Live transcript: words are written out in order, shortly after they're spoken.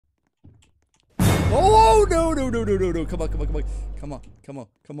no, no, no, no, no, no. Come on, come on, come on. Come on, come on,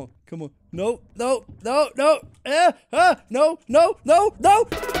 come on, come on. No, no, no, no. No, no, no, no.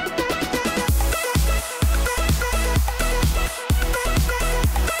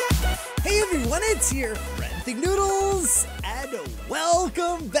 Hey everyone, it's your friend Thinknoodles, and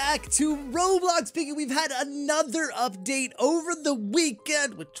welcome back to Roblox Piggy. We've had another update over the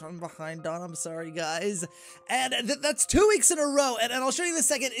weekend, which I'm behind on, I'm sorry guys. And that's 2 weeks in a row, and I'll show you in a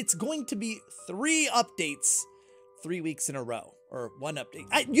second. It's going to be 3 updates, 3 weeks in a row, or 1 update.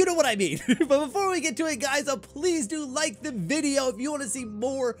 You know what I mean. But before we get to it, guys, please do like the video if you want to see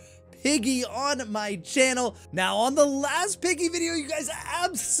more Piggy on my channel. Now, on the last Piggy video, you guys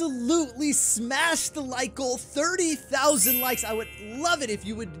absolutely smashed the like goal, 30,000 likes. I would love it if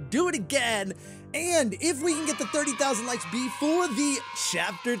you would do it again. And if we can get the 30,000 likes before the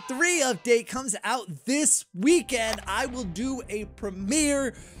Chapter 3 update comes out this weekend, I will do a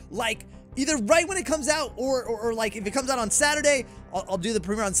premiere, like, either right when it comes out or like if it comes out on Saturday, I'll do the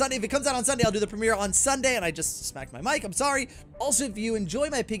premiere on Sunday. If it comes out on Sunday, I'll do the premiere on Sunday. And I just smacked my mic, I'm sorry. Also, if you enjoy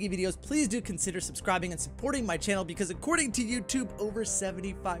my Piggy videos, please do consider subscribing and supporting my channel, because according to YouTube, over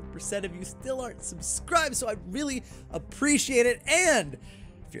 75% of you still aren't subscribed. So I really appreciate it. And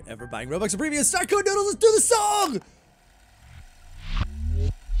if you're ever buying Robux or premium, start code Noodles, let's do the song!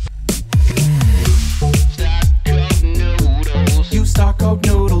 You start code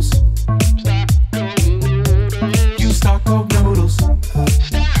Noodles. You start code Noodles.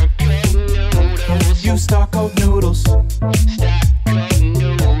 You start code Noodles.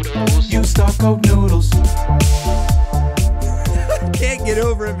 You start code Noodles. Can't get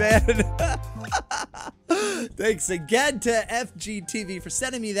over it, man. Thanks again to FGTV for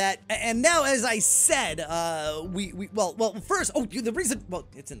sending me that. And now, as I said, well, first, the reason, well,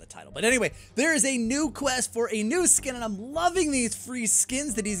 it's in the title, but anyway, there is a new quest for a new skin, and I'm loving these free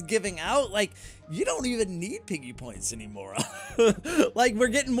skins that he's giving out. Like, you don't even need Piggy points anymore. Like, we're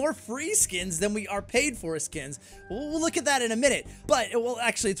getting more free skins than we are paid for skins. We'll look at that in a minute. But, well,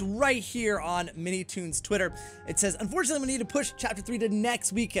 actually, it's right here on Minitoon's Twitter. It says, unfortunately, we need to push Chapter 3 to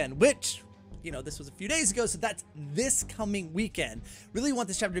next weekend, which, you know, this was a few days ago, so that's this coming weekend. Really want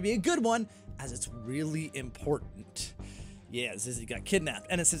this chapter to be a good one, as it's really important. Yeah, Zizzy got kidnapped.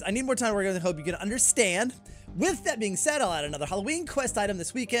 And it says, I need more time to work on it. I hope you can understand. With that being said, I'll add another Halloween quest item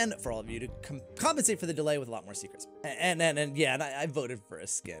this weekend for all of you to compensate for the delay with a lot more secrets. And I voted for a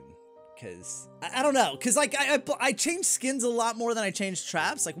skin. Because, I don't know, because, like, I change skins a lot more than I change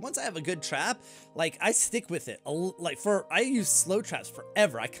traps. Like, once I have a good trap, like, I stick with it. Like, I use slow traps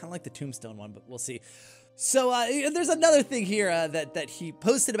forever. I kind of like the tombstone one, but we'll see. So, there's another thing here that he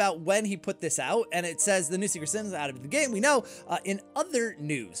posted about when he put this out, and it says, the new Secret Sins out of the game. We know, in other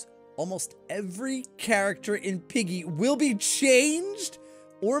news, almost every character in Piggy will be changed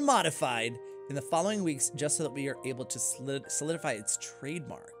or modified in the following weeks, just so that we are able to solidify its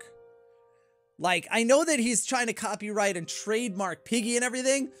trademark. Like, I know that he's trying to copyright and trademark Piggy and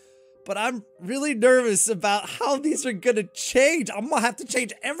everything, but I'm really nervous about how these are gonna change. I'm gonna have to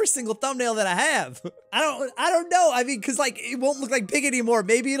change every single thumbnail that I have. I don't know. I mean, cause like it won't look like Piggy anymore.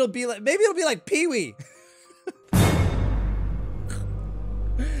 Maybe it'll be like Pee-wee.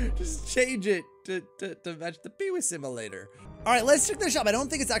 Just change it to match the Pee-wee simulator. All right, let's check the shop. I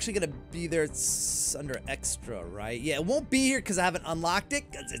don't think it's actually gonna be there. It's under extra, right? Yeah, it won't be here because I haven't unlocked it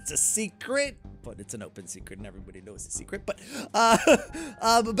because it's a secret, but it's an open secret and everybody knows the secret. But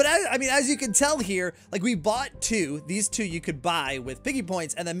I mean, as you can tell here, like we bought 2. These 2 you could buy with Piggy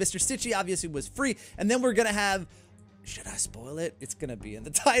points, and then Mr. Stitchy obviously was free. And then we're gonna have, should I spoil it? It's gonna be in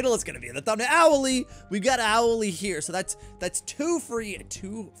the title. It's gonna be in the thumbnail. Owell, we've got Owell here, so that's 2 free,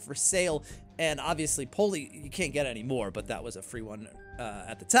 2 for sale. And obviously, Polly, you can't get any more, but that was a free one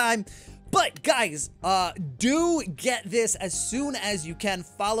at the time. But guys, do get this as soon as you can.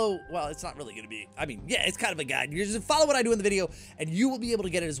 Follow, well, it's not really going to be, I mean, yeah, it's kind of a guide. You just follow what I do in the video, and you will be able to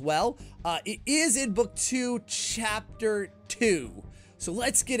get it as well. It is in Book 2, Chapter 2. So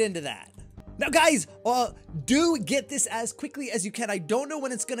let's get into that. Now, guys, do get this as quickly as you can. I don't know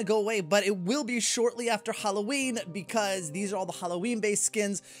when it's going to go away, but it will be shortly after Halloween, because these are all the Halloween-based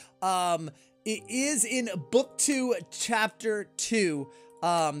skins. It is in Book 2, Chapter 2.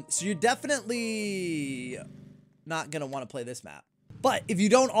 So you're definitely not going to want to play this map. But if you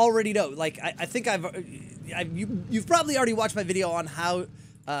don't already know, like, I think you've probably already watched my video on how,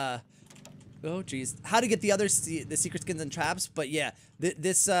 oh, geez, how to get the secret skins and traps. But yeah,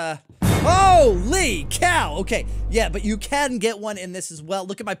 holy cow. Okay. Yeah, but you can get one in this as well.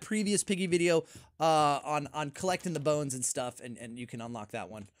 Look at my previous Piggy video, on collecting the bones and stuff, and you can unlock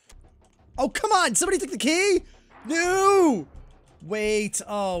that one. Oh, come on. Somebody took the key. No. Wait.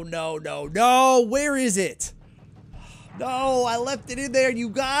 Oh, no, no, no. Where is it? No, I left it in there, you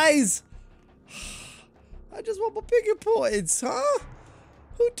guys. I just want my piggy points, huh?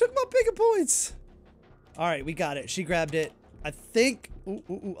 Who took my piggy points? All right, we got it. She grabbed it. I think.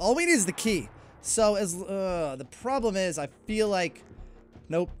 Ooh. All we need is the key. So as the problem is, I feel like.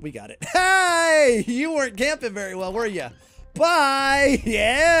 Nope, we got it. Hey, you weren't camping very well, were you? Bye.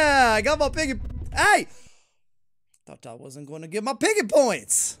 Yeah, I got my piggy. Hey, thought I wasn't going to get my piggy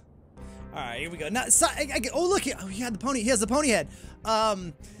points. All right, here we go. Now, so, oh look, oh, he had the pony. He has the pony head.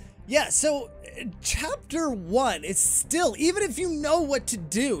 Yeah. So, chapter 1 is still, even if you know what to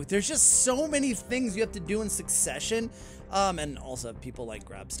do, there's just so many things you have to do in succession. And also people like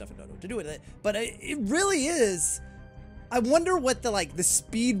grab stuff and don't know what to do with it. But it really is. I wonder what the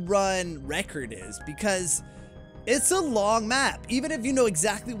speed run record is, because it's a long map, even if you know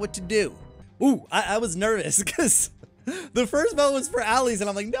exactly what to do. Ooh, I was nervous because the first vote was for Allie's, and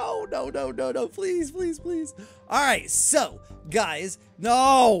I'm like, no, please. All right, so guys,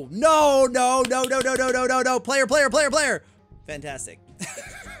 no, player. Fantastic.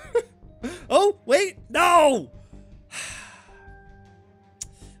 Oh, wait, no.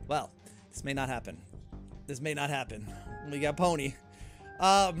 Well, this may not happen. We got pony.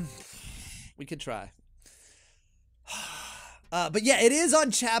 We could try. But yeah, it is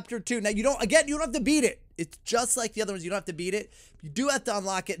on chapter 2. Now you don't have to beat it. It's just like the other ones. You don't have to beat it. You do have to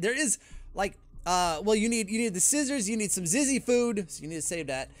unlock it. There is well, you need the scissors. You need some Zizzy food. So you need to save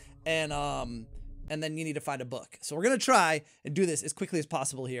that, and then you need to find a book. So we're gonna try and do this as quickly as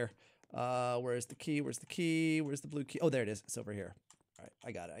possible here. Where's the key? Where's the blue key? Oh, there it is. It's over here. All right,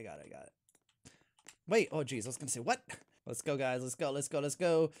 I got it. Wait, oh geez, I was gonna say what? Let's go, guys. Let's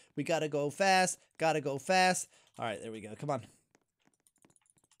go. We gotta go fast. All right, there we go. Come on.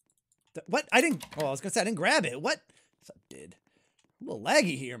 What? I was gonna say I didn't grab it. What? Yes, I did. A little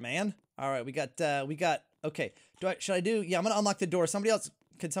laggy here, man. All right, we got. Okay. Should I do? Yeah, I'm gonna unlock the door. Somebody else.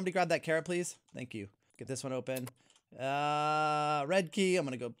 Can somebody grab that carrot, please? Thank you. Get this one open. Red key. I'm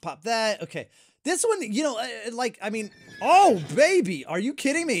gonna go pop that. Okay. This one, I mean, oh, baby, are you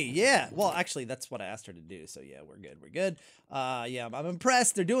kidding me? Yeah, well, actually, that's what I asked her to do, so yeah, we're good. Yeah, I'm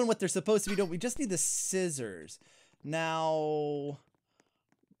impressed. They're doing what they're supposed to be doing. We just need the scissors. Now, oh,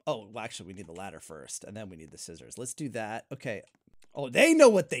 well, actually, we need the ladder first, and then we need the scissors. Let's do that. Okay. Oh, they know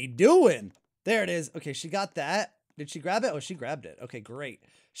what they doing. There it is. Okay, she got that. Did she grab it? Oh, she grabbed it. Okay, great.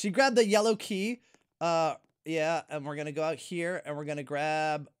 She grabbed the yellow key. Yeah, and we're gonna go out here, and we're gonna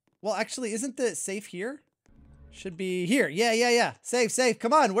grab... Well, actually, isn't the safe here? Should be here. Yeah. Safe.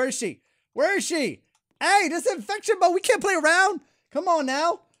 Come on. Where is she? Hey, this infection mode. We can't play around. Come on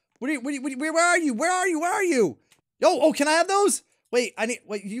now. Where are you? Oh, can I have those? Wait,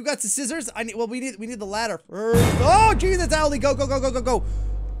 you got the scissors? We need the ladder first. Oh, Jesus, Owell, go.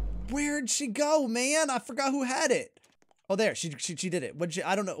 Where'd she go, man? I forgot who had it. Oh, there. She did it.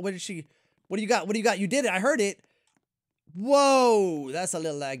 I don't know. What do you got? You did it. I heard it. Whoa, that's a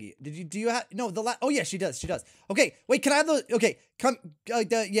little laggy. Do you have, no, oh yeah, she does. Okay, wait, can I have those? Okay, come,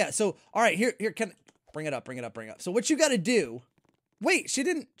 yeah, so, all right, here, bring it up. So what you gotta do, wait, she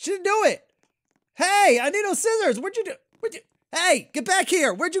didn't do it. Hey, I need those scissors. What'd you do? Hey, get back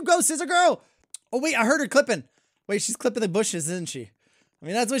here. Where'd you go, scissor girl? Oh wait, I heard her clipping. Wait, she's clipping the bushes, isn't she? I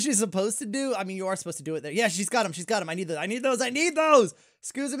mean, that's what she's supposed to do. I mean, you are supposed to do it there. Yeah, she's got them. I need those.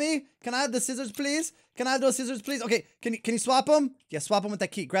 Excuse me. Can I have the scissors, please? Okay, can you swap them? Yeah, swap them with that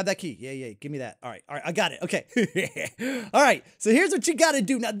key. Grab that key. Yeah, give me that. All right, I got it. Okay. All right, so here's what you gotta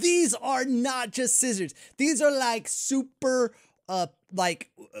do. Now, these are not just scissors. These are like super, like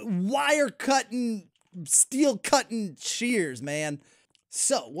wire cutting, steel cutting shears, man.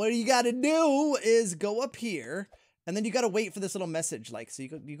 So what you gotta do is go up here. And then you gotta wait for this little message, like, so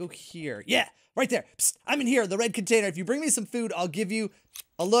you go here. Yeah, right there. Psst, I'm in here, the red container. If you bring me some food, I'll give you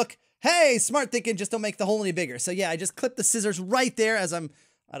a look. Hey, smart thinking, just don't make the hole any bigger. So yeah, I just clipped the scissors right there as I'm,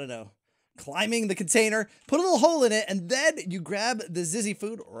 I don't know, climbing the container. Put a little hole in it, and then you grab the Zizzy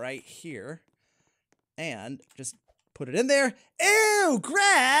food right here. And just put it in there. Ew,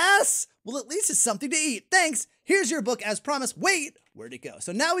 grass! Well, at least it's something to eat. Thanks. Here's your book as promised. Wait, where'd it go?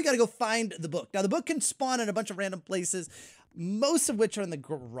 So now we gotta go find the book. Now the book can spawn in a bunch of random places, most of which are in the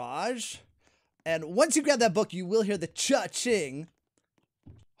garage. And once you grab that book, you will hear the cha-ching.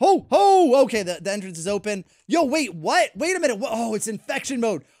 Okay, the entrance is open. Yo, wait, what? Wait a minute. Oh, it's infection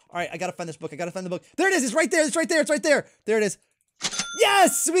mode. All right, I gotta find this book. There it is. It's right there. There it is.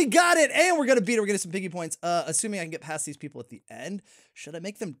 Yes, we got it. And we're gonna beat it. We're gonna get some piggy points. Assuming I can get past these people at the end. Should I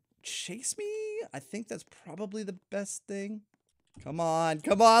make them chase me? I think that's probably the best thing. Come on,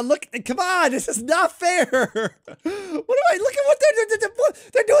 come on, look, come on, this is not fair. Look at what they're doing.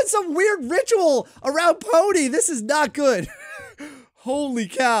 They're doing some weird ritual around Pony. This is not good. Holy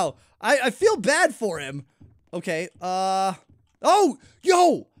cow. I feel bad for him. Okay, oh,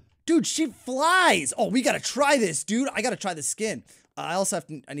 yo, dude, she flies. Oh, we gotta try this, dude. I gotta try the skin. I also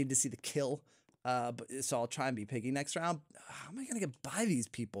I need to see the kill. So I'll try and be Piggy next round. How am I gonna get by these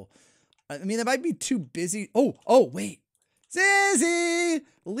people? I mean, they might be too busy. Oh, wait. Zizzy! At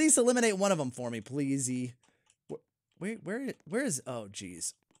least eliminate one of them for me, pleasey. Wait, where is, oh,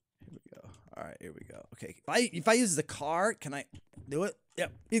 geez. Here we go. All right, here we go. Okay, if I use the car, can I do it?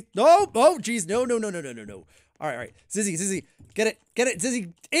 Yep. No, oh, geez, no. All right. Zizzy, get it,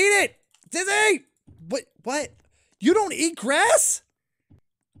 Zizzy, eat it! Zizzy! What? You don't eat grass?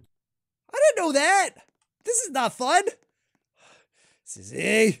 I didn't know that. This is not fun.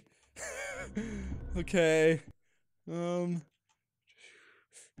 Zizzy. Okay.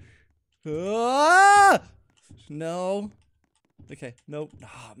 No. Okay, nope.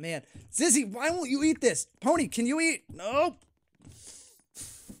 Oh, man. Zizzy, why won't you eat this? Pony, can you eat? Nope.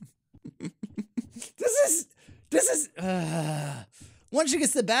 This is, once she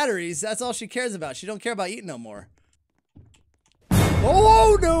gets the batteries, that's all she cares about. She don't care about eating no more.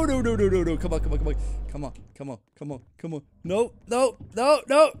 Oh, no. Come on. No. No.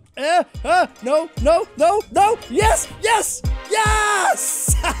 Yes.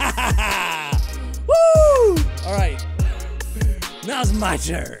 Woo! All right. Now it's my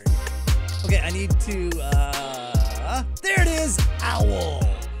turn. Okay, I need to, there it is, Owl.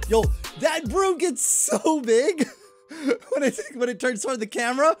 Yo, that broom gets so big when it turns toward the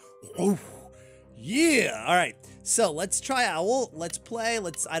camera. Oh, yeah. All right. So let's try Owl. Let's play.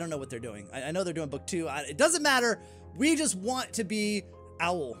 I don't know what they're doing. I know they're doing book 2. It doesn't matter. We just want to be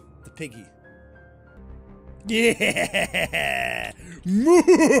Owl, the piggy. Yeah.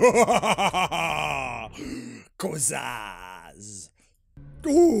 Kozaz.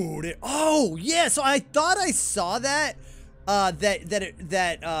 Oh, yeah. So I thought I saw that.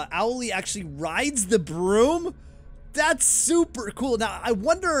 That Owly actually rides the broom. That's super cool. Now I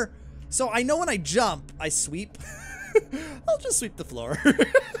wonder. So I know when I jump, I sweep. I'll just sweep the floor.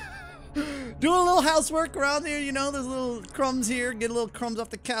 Do a little housework around here, you know, there's little crumbs here. Get a little crumbs off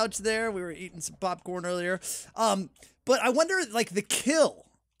the couch there. We were eating some popcorn earlier. But I wonder, like, the kill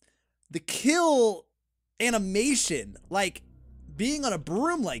animation, like, being on a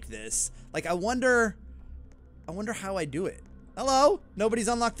broom like this, like, I wonder how I do it. Hello? Nobody's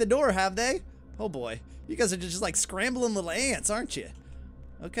unlocked the door, have they? Oh boy. You guys are just like scrambling little ants, aren't you?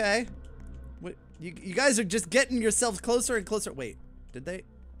 Okay. What, you guys are just getting yourselves closer and closer. Wait, did they?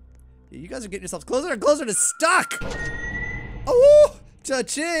 You guys are getting yourselves closer and closer to stuck. Oh,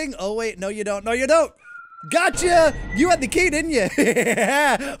 cha-ching. Oh wait, no you don't. No you don't. Gotcha. You had the key, didn't you?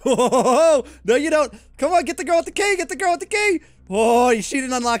 Oh, no you don't. Come on, get the girl with the key. Get the girl with the key. Oh, she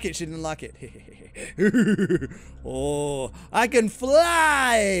didn't unlock it. She didn't unlock it. Oh, I can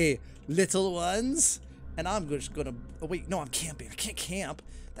fly, little ones. And I'm just gonna, oh wait, no, I'm camping. I can't camp.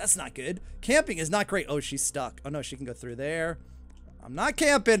 That's not good. Camping is not great. Oh, she's stuck. Oh no, she can go through there. I'm not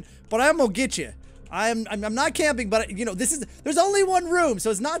camping, but I'm gonna get you. I'm not camping, but you know, there's only one room,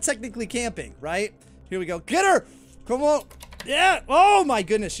 so it's not technically camping, right? Here we go. Get her. Come on. Yeah. Oh my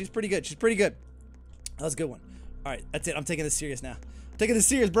goodness. She's pretty good. She's pretty good. That was a good one. All right. That's it. I'm taking this serious now. I'm taking this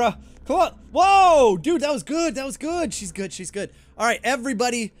serious, bro. Come on. Whoa, dude, that was good. That was good. She's good. She's good. All right.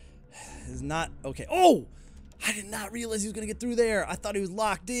 Everybody is not okay. Oh, I did not realize he was going to get through there. I thought he was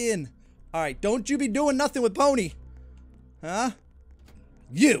locked in. All right. Don't you be doing nothing with Pony. Huh?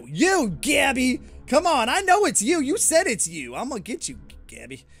 You, Gabby. Come on. I know it's you. You said it's you. I'm going to get you,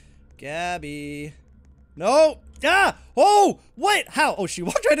 Gabby. Gabby. No. Ah. Oh, what? How? Oh, she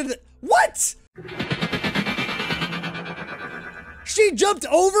walked right into the, what? She jumped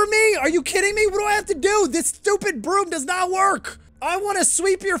over me? Are you kidding me? What do I have to do? This stupid broom does not work. I want to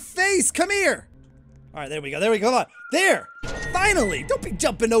sweep your face. Come here. All right, there we go. There we go. Come on. There. Finally. Don't be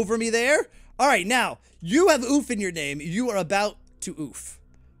jumping over me there. All right, now, you have oof in your name. You are about to oof.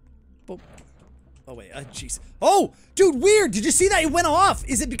 Oh, wait. Jeez. Oh, dude, weird. Did you see that? It went off.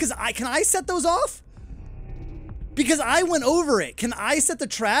 Is it because can I set those off? Because I went over it. Can I set the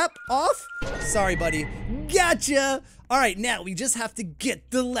trap off? Sorry, buddy. Gotcha. All right, now we just have to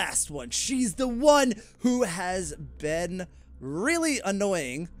get the last one. She's the one who has been really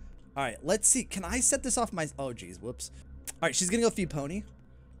annoying. All right, let's see. Can I set this off my... Oh, geez. Whoops. All right, she's going to go feed Pony.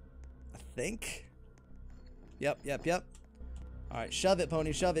 I think. Yep. All right, shove it,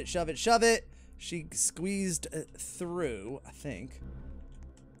 Pony. Shove it. She squeezed through, I think.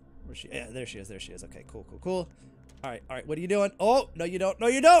 Where's she? Yeah, there she is. Okay, cool. All right, what are you doing? Oh, no, you don't. No,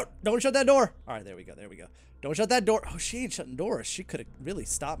 you don't. Don't shut that door. All right, there we go. Don't shut that door. Oh, she ain't shutting doors. She could have really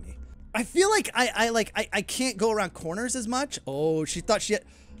stopped me. I feel like I can't go around corners as much. Oh, she thought she had,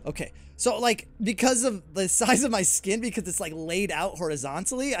 okay. So like, because of the size of my skin, because it's like laid out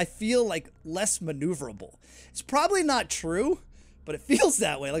horizontally, I feel like less maneuverable. It's probably not true, but it feels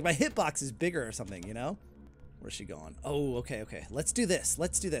that way. Like my hitbox is bigger or something, you know? Where's she going? Oh, okay. Let's do this.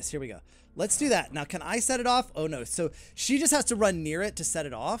 Here we go. Let's do that. Now, can I set it off? Oh no, so she just has to run near it to set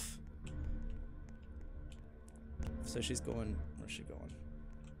it off. So she's going, where's she going?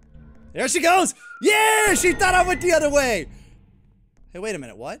 There she goes! Yeah, she thought I went the other way! Hey, wait a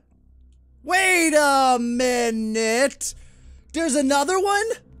minute, what? Wait a minute! There's another one?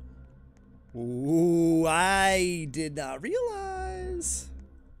 Ooh, I did not realize.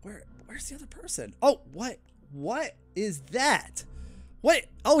 Where's the other person? Oh, what? What is that? What?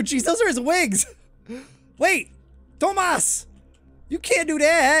 Oh, geez, those are his wings! Wait! Tomas! You can't do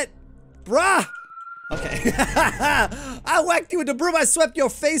that! Bruh! Okay. I whacked you with the broom, I swept your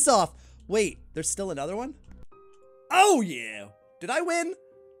face off! Wait, there's still another one? Oh, yeah! Did I win?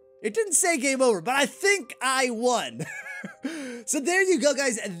 It didn't say game over, but I think I won. So there you go,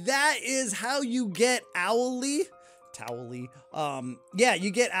 guys. That is how you get Owly. Towely. Yeah,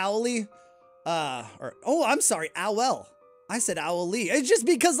 you get Owly. Oh, I'm sorry, Owell. I said Owly. It's just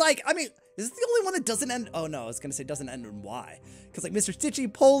because, like, I mean, is this the only one that doesn't end? Oh, no, I was going to say doesn't end in Y. Because, like, Mr.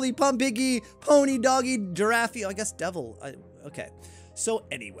 Stitchy, Polly, Pump Piggy, Pony, Doggy, Giraffe, oh, I guess Devil. Okay. So,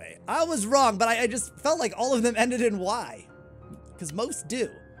 anyway, I was wrong, but I just felt like all of them ended in Y. Because most do.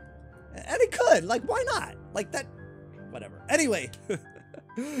 And it could. Like, why not? Like, that, whatever. Anyway.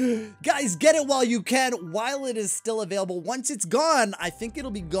 Guys, get it while you can, while it is still available. Once it's gone, I think it'll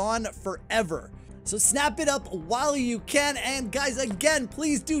be gone forever. So snap it up while you can. And guys, again,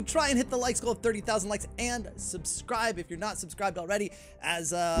 please do try and hit the likes goal of 30,000 likes and subscribe if you're not subscribed already.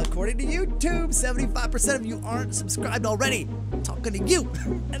 As according to YouTube, 75% of you aren't subscribed already. I'm talking to you.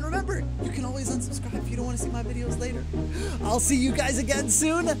 And remember, you can always unsubscribe if you don't want to see my videos later. I'll see you guys again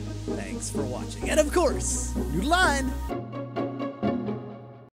soon. Thanks for watching. And of course, Noodle on.